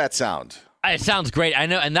 How does that sound? It sounds great. I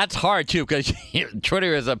know, and that's hard, too, because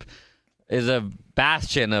Twitter is a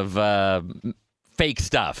bastion of fake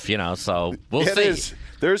stuff, so we'll see. It is.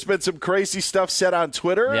 There's been some crazy stuff said on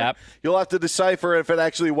Twitter. Yep. You'll have to decipher if it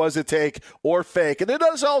actually was a take or fake. And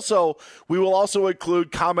we will also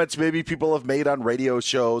include comments maybe people have made on radio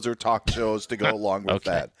shows or talk shows to go along with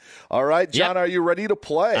that. All right, John, Are you ready to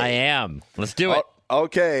play? I am. Let's do it.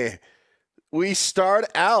 Okay. We start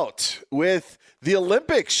out with the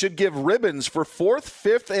Olympics should give ribbons for 4th,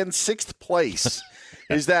 5th, and 6th place.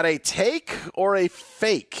 Is that a take or a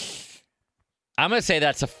fake? I'm going to say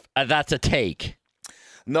that's a take.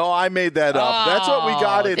 No, I made that up. That's what we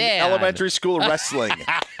got in elementary school wrestling.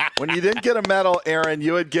 When you didn't get a medal, Aaron,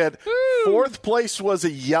 you would get 4th place was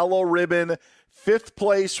a yellow ribbon, 5th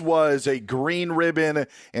place was a green ribbon,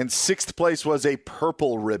 and 6th place was a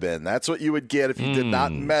purple ribbon. That's what you would get if you did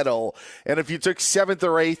not medal. And if you took 7th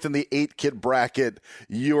or 8th in the 8-kid bracket,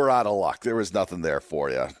 you were out of luck. There was nothing there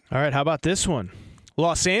for you. All right, how about this one?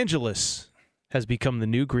 Los Angeles has become the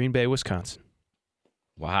new Green Bay, Wisconsin.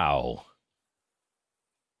 Wow.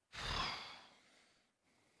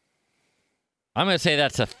 I'm going to say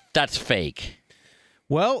that's fake.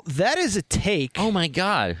 Well, that is a take. Oh, my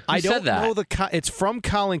God. Who I said don't that? know it's from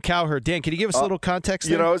Colin Cowherd. Dan, can you give us a little context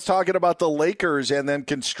there? It's talking about the Lakers and then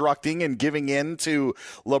constructing and giving in to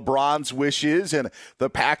LeBron's wishes and the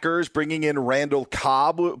Packers bringing in Randall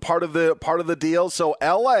Cobb, part of the deal. So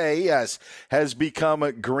L.A., yes, has become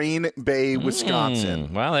Green Bay,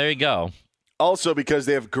 Wisconsin. Well, there you go. Also because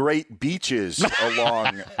they have great beaches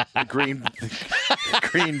along Green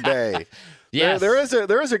Bay. Yes.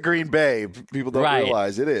 There is a Green Bay. People don't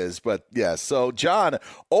realize it is, but yes. So John,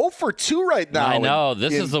 0 for 2 right now. I know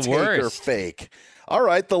this is the take worst. Or fake. All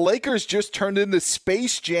right, the Lakers just turned into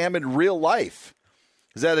Space Jam in real life.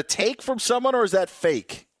 Is that a take from someone or is that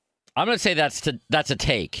fake? I'm going to say that's a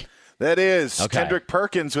take. That is Kendrick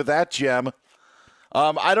Perkins with that gem.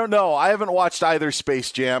 I don't know. I haven't watched either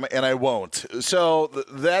Space Jam, and I won't. So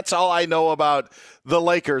that's all I know about the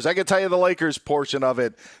Lakers. I can tell you the Lakers portion of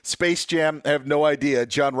it. Space Jam, I have no idea.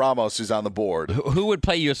 John Ramos is on the board. Who would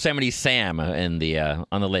play Yosemite Sam in the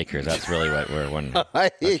on the Lakers? That's really what we're wondering.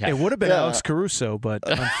 Okay. It would have been Alex Caruso, but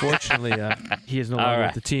unfortunately, he is no longer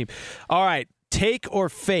with the team. All right, take or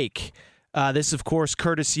fake. This, of course,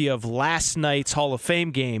 courtesy of last night's Hall of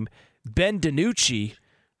Fame game. Ben DiNucci.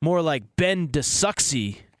 More like Ben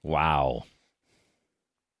DeSuxy. Wow.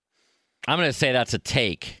 I'm going to say that's a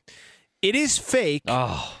take. It is fake,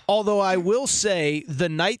 although I will say the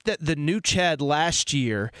night that the Nooch had last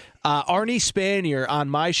year, Arnie Spanier on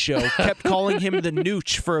my show kept calling him the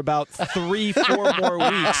Nooch for about 3-4 more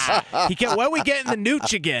weeks. He kept, when we getting the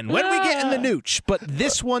Nooch again? When we getting the Nooch? But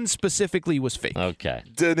this one specifically was fake. Okay.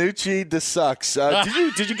 DiNucci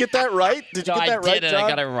DeSucks. Did you get that right? Did you get that right, John? I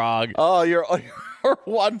got it wrong. Oh, you're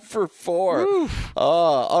 1 for 4.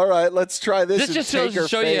 All right, let's try this. This just goes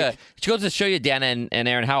to show you, Dan and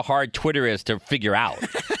Aaron, how hard Twitter is to figure out.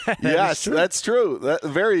 Yes, that's true.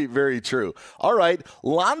 Very, very true. All right,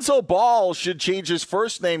 Lonzo Ball should change his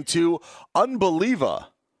first name to Unbeliever.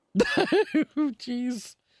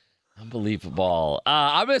 Jeez. Unbelievable.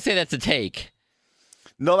 I'm going to say that's a take.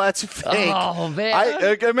 No, that's fake. Oh,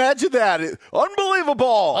 man. Imagine that.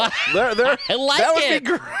 Unbelievable. I like that would it. Be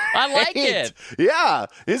great. I like it. Yeah.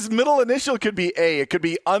 His middle initial could be A. It could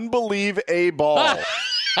be Unbelieve A Ball.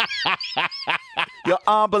 You're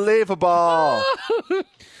unbelievable.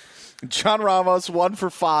 John Ramos, 1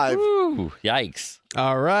 for 5. Ooh, yikes.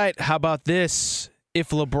 All right. How about this? If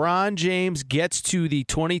LeBron James gets to the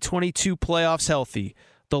 2022 playoffs healthy,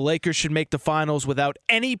 the Lakers should make the finals without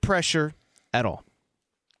any pressure at all.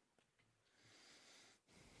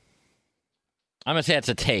 I'm going to say that's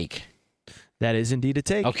a take. That is indeed a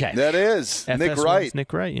take. Okay. That is. Nick Wright.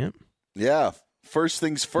 Nick Wright, yeah. Yeah. First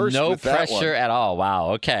things first. No with that pressure at all.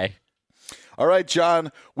 Wow. Okay. All right,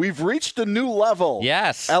 John. We've reached a new level.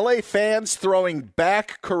 Yes. LA fans throwing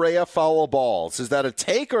back Correa foul balls. Is that a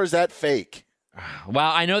take or is that fake?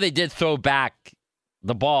 Well, I know they did throw back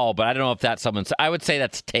the ball, but I don't know if that's someone. I would say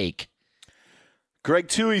that's take. Greg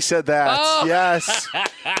Toohey said that. Oh. Yes.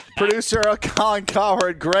 Producer Colin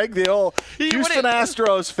Cowherd. Greg, the old Houston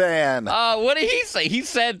Astros fan. What did he say? He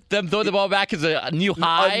said them throwing the ball back is a new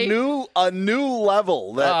high? A new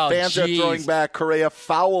level that fans are throwing back Correa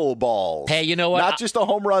foul balls. Hey, you know what? Not just a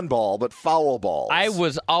home run ball, but foul balls. I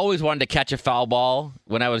was always wanted to catch a foul ball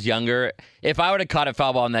when I was younger. If I would have caught a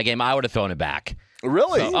foul ball in that game, I would have thrown it back.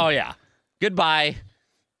 Really? So, yeah. Goodbye.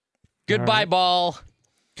 Goodbye, ball.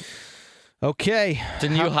 Okay. It's a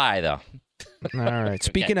new high, though. All right.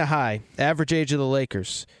 Speaking of high, average age of the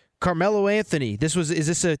Lakers. Carmelo Anthony. Is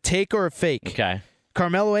this a take or a fake? Okay.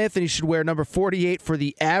 Carmelo Anthony should wear number 48 for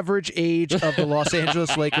the average age of the Los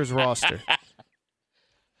Angeles Lakers roster.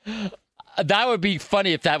 That would be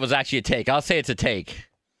funny if that was actually a take. I'll say it's a take.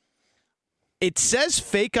 It says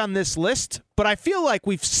fake on this list, but I feel like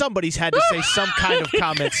somebody's had to say some kind of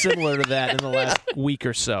comment similar to that in the last week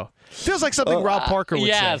or so. Feels like something Rob Parker would say.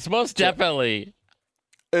 Yes, most definitely.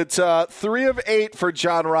 It's 3 of 8 for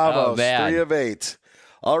John Ramos. Oh, man. 3 of 8.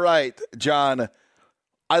 All right, John.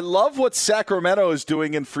 I love what Sacramento is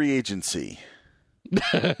doing in free agency.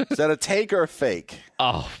 Is that a take or a fake?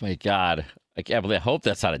 Oh, my God. I hope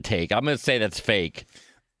that's not a take. I'm going to say that's fake.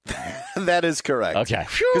 That is correct. Okay.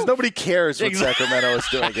 Because nobody cares what Sacramento is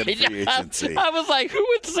doing in free agency. I was like, who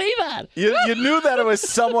would say that? You knew that it was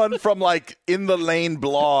someone from, like, In the Lane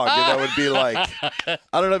blog. And that would be like, I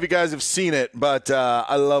don't know if you guys have seen it, but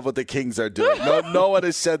I love what the Kings are doing. No one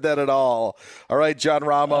has said that at all. All right, John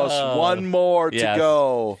Ramos, one more to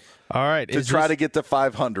go. All right. To try to get to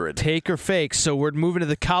 500. Take or fake. So we're moving to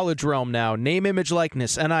the college realm now. Name, image,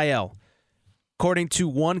 likeness, NIL. According to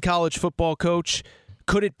one college football coach,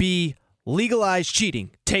 could it be legalized cheating?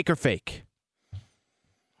 Take or fake?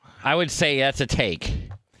 I would say that's a take.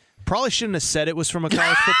 Probably shouldn't have said it was from a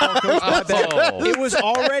college football coach. My bad. It was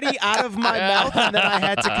already out of my mouth, and then I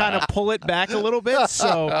had to kind of pull it back a little bit.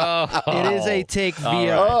 So it is a take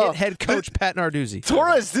via head coach Pat Narduzzi.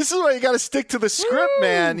 Torres, this is why you got to stick to the script,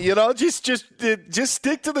 man. You know, just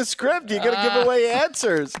stick to the script. You got to give away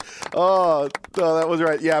answers. Oh, that was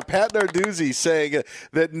right. Yeah, Pat Narduzzi saying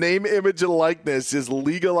that name, image, and likeness is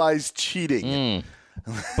legalized cheating.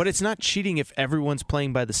 But it's not cheating if everyone's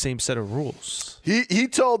playing by the same set of rules. He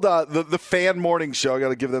told the fan morning show, I got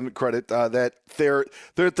to give them credit, that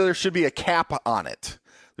there should be a cap on it.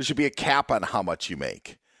 There should be a cap on how much you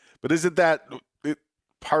make. But isn't that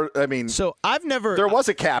part? I mean, so there was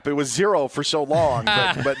a cap. It was 0 for so long,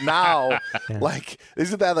 but now,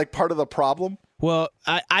 isn't that part of the problem? Well,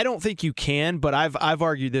 I don't think you can, but I've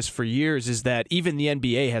argued this for years, is that even the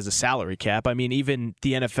NBA has a salary cap. I mean, even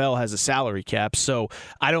the NFL has a salary cap. So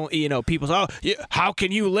I don't, people say, how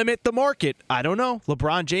can you limit the market? I don't know.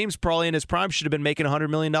 LeBron James probably in his prime should have been making $100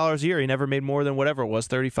 million a year. He never made more than whatever it was,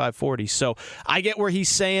 35, 40. So I get what he's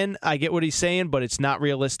saying, but it's not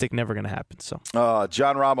realistic, never going to happen. So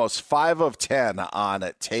John Ramos, 5 of 10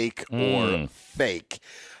 on take or fake.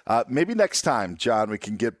 Maybe next time, John, we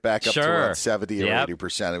can get back up to around 70 or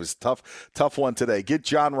 80%. It was a tough one today. Get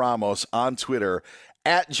John Ramos on Twitter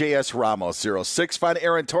at JSRamos06. Find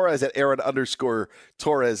Aaron Torres at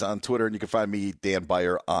Aaron_Torres on Twitter. And you can find me, Dan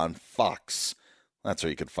Beyer, on Fox. That's where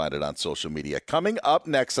you can find it on social media. Coming up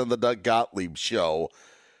next on the Doug Gottlieb Show,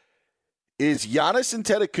 is Giannis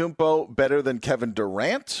Antetokounmpo better than Kevin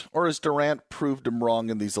Durant, or has Durant proved him wrong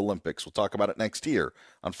in these Olympics? We'll talk about it next year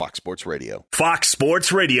on Fox Sports Radio. Fox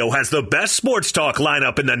Sports Radio has the best sports talk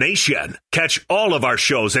lineup in the nation. Catch all of our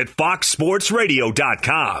shows at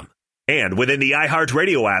foxsportsradio.com. And within the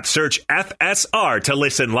iHeartRadio app, search FSR to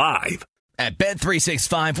listen live. At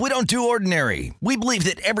Bet365, we don't do ordinary. We believe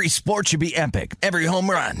that every sport should be epic. Every home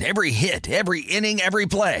run, every hit, every inning, every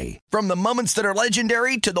play. From the moments that are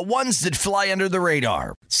legendary to the ones that fly under the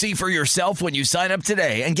radar. See for yourself when you sign up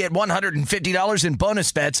today and get $150 in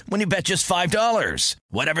bonus bets when you bet just $5.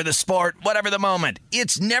 Whatever the sport, whatever the moment,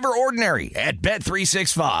 it's never ordinary at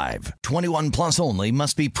Bet365. 21 plus only.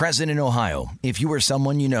 Must be present in Ohio. If you or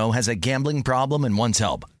someone you know has a gambling problem and wants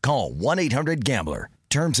help, call 1-800-GAMBLER.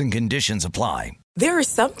 Terms and conditions apply. There are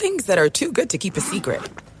some things that are too good to keep a secret.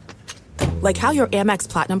 Like how your Amex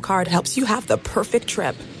Platinum card helps you have the perfect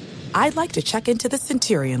trip. I'd like to check into the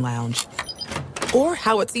Centurion Lounge. Or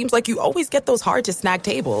how it seems like you always get those hard-to-snag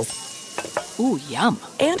tables. Ooh, yum.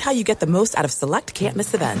 And how you get the most out of select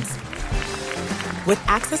can't-miss events. With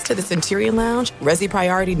access to the Centurion Lounge, Resi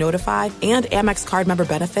Priority Notified, and Amex card member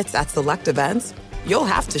benefits at select events, you'll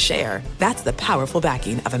have to share. That's the powerful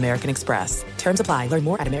backing of American Express. Terms apply. Learn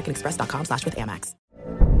more at americanexpress.com/withAmex.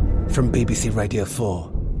 From BBC Radio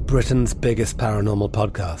 4, Britain's biggest paranormal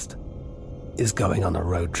podcast is going on a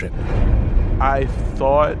road trip. I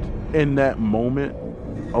thought in that moment,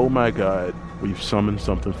 oh my God, we've summoned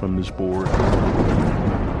something from this board.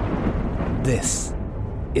 This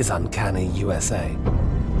is Uncanny USA.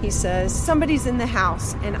 He says, somebody's in the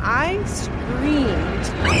house, and I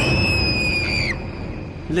screamed...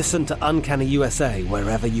 Listen to Uncanny USA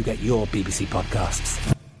wherever you get your BBC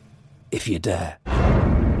podcasts, if you dare.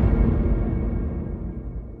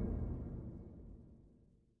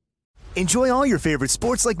 Enjoy all your favorite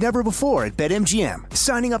sports like never before at BetMGM.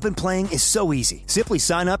 Signing up and playing is so easy. Simply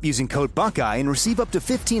sign up using code Buckeye and receive up to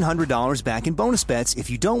 $1,500 back in bonus bets if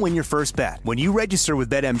you don't win your first bet. When you register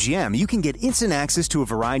with BetMGM, you can get instant access to a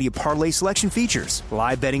variety of parlay selection features,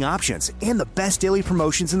 live betting options, and the best daily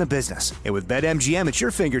promotions in the business. And with BetMGM at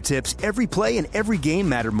your fingertips, every play and every game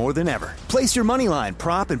matter more than ever. Place your moneyline,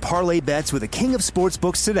 prop, and parlay bets with the king of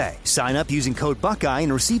sportsbooks today. Sign up using code Buckeye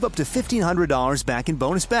and receive up to $1,500 back in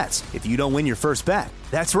bonus bets if you don't win your first bet.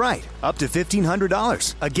 That's right, up to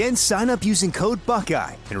 $1,500. Again, sign up using code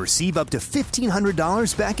Buckeye and receive up to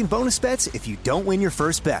 $1,500 back in bonus bets if you don't win your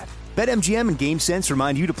first bet. BetMGM and GameSense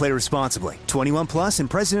remind you to play responsibly. 21 plus and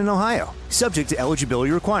present in Ohio. Subject to eligibility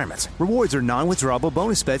requirements. Rewards are non-withdrawable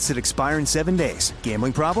bonus bets that expire in 7 days.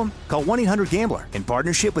 Gambling problem? Call 1-800-GAMBLER in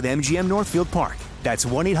partnership with MGM Northfield Park. That's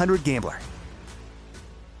 1-800-GAMBLER.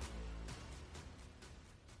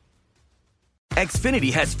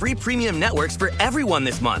 Xfinity has free premium networks for everyone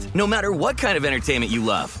this month, no matter what kind of entertainment you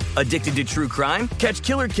love. Addicted to true crime? Catch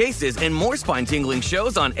killer cases and more spine-tingling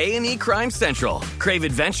shows on A&E Crime Central. Crave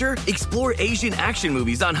adventure? Explore Asian action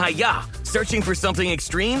movies on Hi-Ya. Searching for something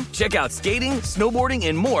extreme? Check out skating, snowboarding,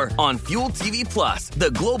 and more on Fuel TV Plus, the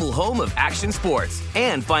global home of action sports.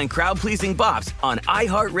 And find crowd-pleasing bops on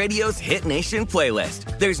iHeartRadio's Hit Nation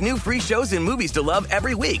playlist. There's new free shows and movies to love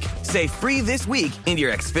every week. Say free this week in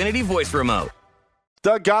your Xfinity voice remote.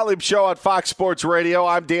 Doug Gottlieb Show on Fox Sports Radio.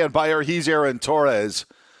 I'm Dan Beyer. He's Aaron Torres.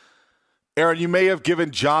 Aaron, you may have given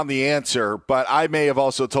John the answer, but I may have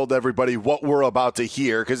also told everybody what we're about to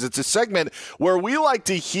hear, because it's a segment where we like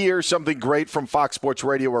to hear something great from Fox Sports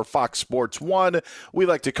Radio or Fox Sports 1. We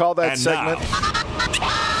like to call that segment.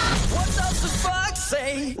 What's up, the Fox?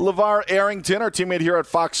 say? LeVar Arrington, our teammate here at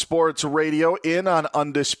Fox Sports Radio, in on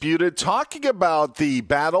Undisputed, talking about the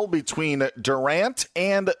battle between Durant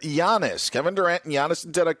and Giannis. Kevin Durant and Giannis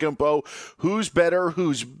Antetokounmpo. Who's better?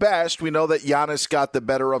 Who's best? We know that Giannis got the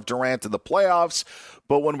better of Durant in the playoffs,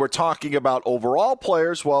 but when we're talking about overall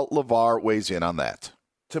players, well, LeVar weighs in on that.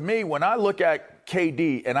 To me, when I look at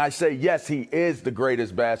KD and I say, yes, he is the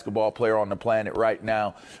greatest basketball player on the planet right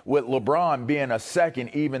now, with LeBron being a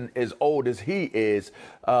second, even as old as he is,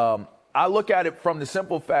 I look at it from the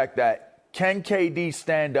simple fact that can KD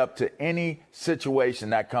stand up to any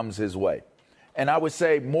situation that comes his way? And I would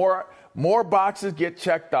say more boxes get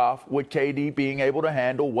checked off with KD being able to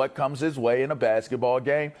handle what comes his way in a basketball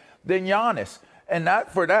game than Giannis. And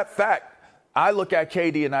for that fact, I look at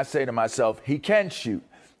KD and I say to myself, he can shoot.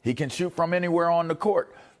 He can shoot from anywhere on the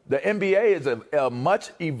court. The NBA is a much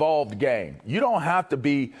evolved game. You don't have to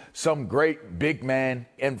be some great big man.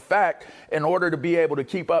 In fact, in order to be able to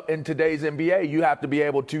keep up in today's NBA, you have to be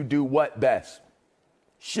able to do what best?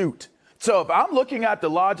 Shoot. So if I'm looking at the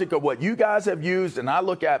logic of what you guys have used and I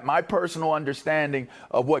look at my personal understanding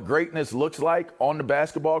of what greatness looks like on the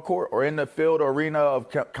basketball court or in the field or arena of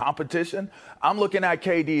competition, I'm looking at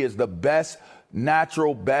KD as the best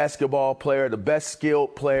natural basketball player, the best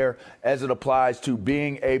skilled player as it applies to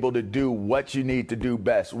being able to do what you need to do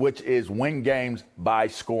best, which is win games by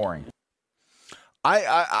scoring.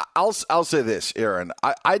 I'll say this, Aaron.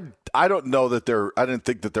 I don't know that I didn't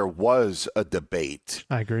think that there was a debate.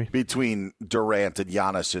 I agree. Between Durant and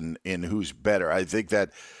Giannis in who's better. I think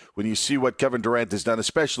that when you see what Kevin Durant has done,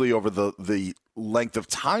 especially over the length of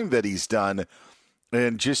time that he's done,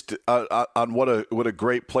 and just on what a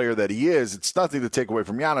great player that he is, it's nothing to take away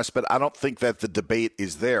from Giannis, but I don't think that the debate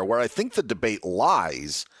is there. Where I think the debate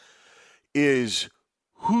lies is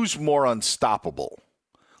who's more unstoppable.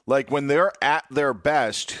 Like when they're at their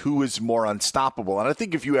best, who is more unstoppable? And I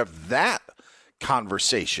think if you have that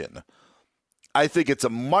conversation, I think it's a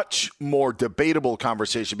much more debatable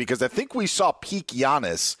conversation because I think we saw peak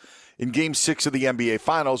Giannis in Game 6 of the NBA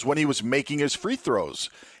Finals when he was making his free throws.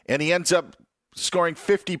 And he ends up scoring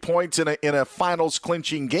 50 points in a finals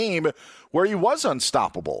clinching game where he was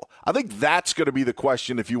unstoppable. I think that's going to be the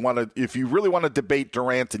question if you really want to debate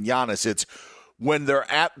Durant and Giannis. It's when they're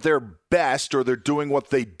at their best or they're doing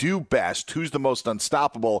what they do best, who's the most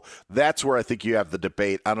unstoppable? That's where I think you have the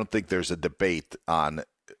debate. I don't think there's a debate on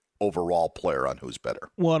overall player on who's better.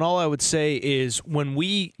 Well, and all I would say is when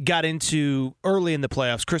we got into early in the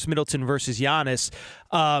playoffs, Chris Middleton versus Giannis,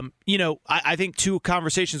 I think two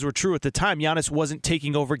conversations were true at the time. Giannis wasn't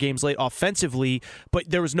taking over games late offensively, but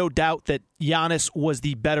there was no doubt that Giannis was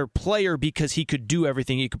the better player because he could do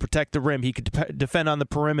everything. He could protect the rim. He could defend on the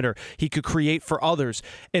perimeter. He could create for others.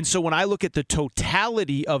 And so when I look at the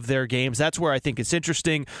totality of their games, that's where I think it's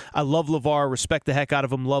interesting. I love LeVar, respect the heck out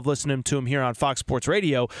of him, love listening to him here on Fox Sports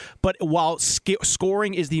Radio. But while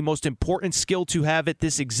scoring is the most important skill to have at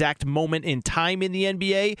this exact moment in time in the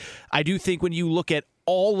NBA, I do think when you look at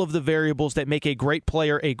all of the variables that make a great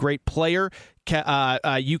player, you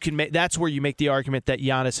can make. That's where you make the argument that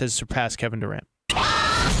Giannis has surpassed Kevin Durant.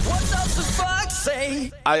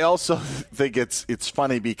 I also think it's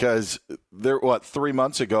funny because 3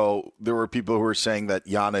 months ago there were people who were saying that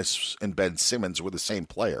Giannis and Ben Simmons were the same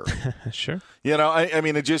player. Sure. I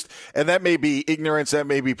mean, and that may be ignorance. That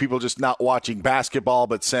may be people just not watching basketball,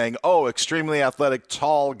 but saying, "Oh, extremely athletic,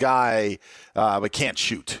 tall guy, but can't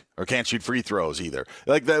shoot or can't shoot free throws either."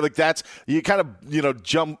 Like that's you kind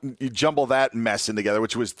of jumble that mess in together,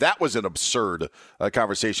 that was an absurd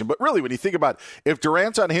conversation. But really, when you think about if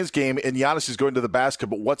Durant's on his game and Giannis is going to the basket,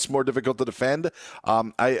 but what's more difficult to defend?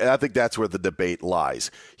 I think that's where the debate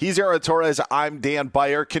lies. He's Aaron Torres. I'm Dan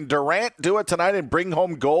Beyer. Can Durant do it tonight and bring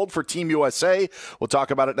home gold for Team USA? We'll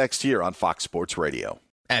talk about it next year on Fox Sports Radio.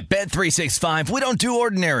 At Bet365, we don't do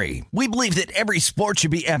ordinary. We believe that every sport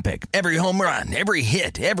should be epic. Every home run, every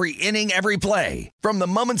hit, every inning, every play. From the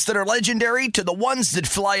moments that are legendary to the ones that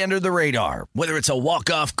fly under the radar. Whether it's a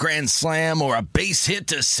walk-off grand slam or a base hit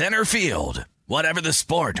to center field. Whatever the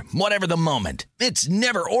sport, whatever the moment. It's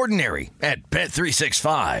never ordinary at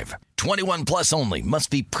Bet365. 21 plus only. Must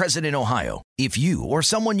be present in Ohio. If you or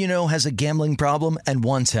someone you know has a gambling problem and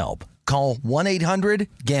wants help, call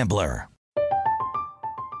 1-800-GAMBLER.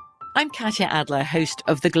 I'm Katya Adler, host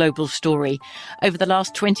of The Global Story. Over the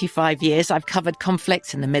last 25 years, I've covered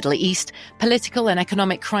conflicts in the Middle East, political and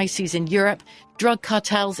economic crises in Europe, drug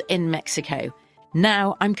cartels in Mexico.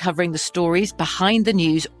 Now I'm covering the stories behind the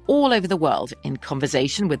news all over the world in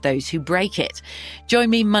conversation with those who break it. Join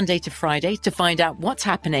me Monday to Friday to find out what's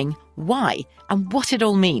happening, why, and what it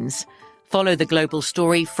all means. Follow The Global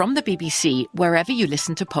Story from the BBC wherever you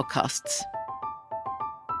listen to podcasts.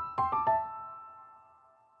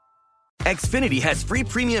 Xfinity has free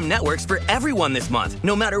premium networks for everyone this month,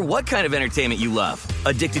 no matter what kind of entertainment you love.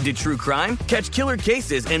 Addicted to true crime? Catch killer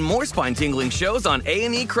cases and more spine-tingling shows on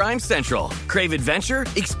A&E Crime Central. Crave adventure?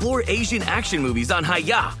 Explore Asian action movies on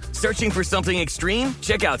Hi-Ya. Searching for something extreme?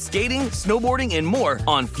 Check out skating, snowboarding, and more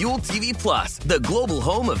on Fuel TV Plus, the global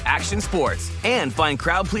home of action sports. And find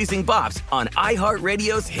crowd-pleasing bops on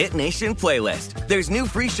iHeartRadio's Hit Nation playlist. There's new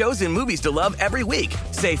free shows and movies to love every week.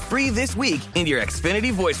 Say free this week in your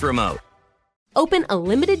Xfinity voice remote. Open a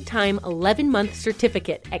limited-time 11-month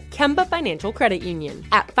certificate at Kemba Financial Credit Union.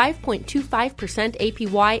 At 5.25%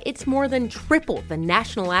 APY, it's more than triple the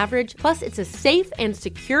national average, plus it's a safe and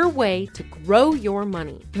secure way to grow your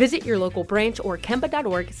money. Visit your local branch or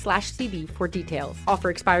kemba.org/CD for details.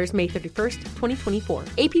 Offer expires May 31st, 2024.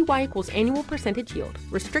 APY equals annual percentage yield.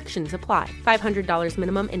 Restrictions apply. $500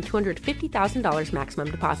 minimum and $250,000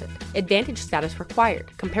 maximum deposit. Advantage status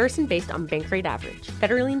required. Comparison based on bank rate average.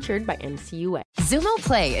 Federally insured by NCUA. Xumo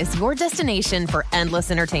Play is your destination for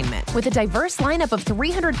endless entertainment. With a diverse lineup of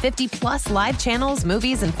 350 plus live channels,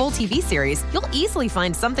 movies, and full TV series, you'll easily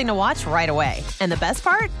find something to watch right away. And the best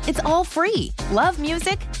part? It's all free. Love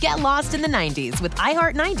music? Get lost in the 90s with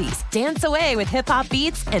iHeart 90s, dance away with hip-hop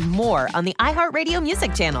beats, and more on the iHeartRadio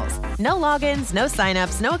music channels. No logins, no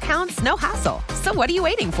signups, no accounts, no hassle. So what are you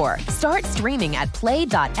waiting for? Start streaming at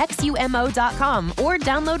play.xumo.com or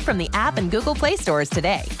download from the app and Google Play stores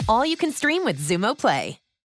today. All you can stream with Xumo Play.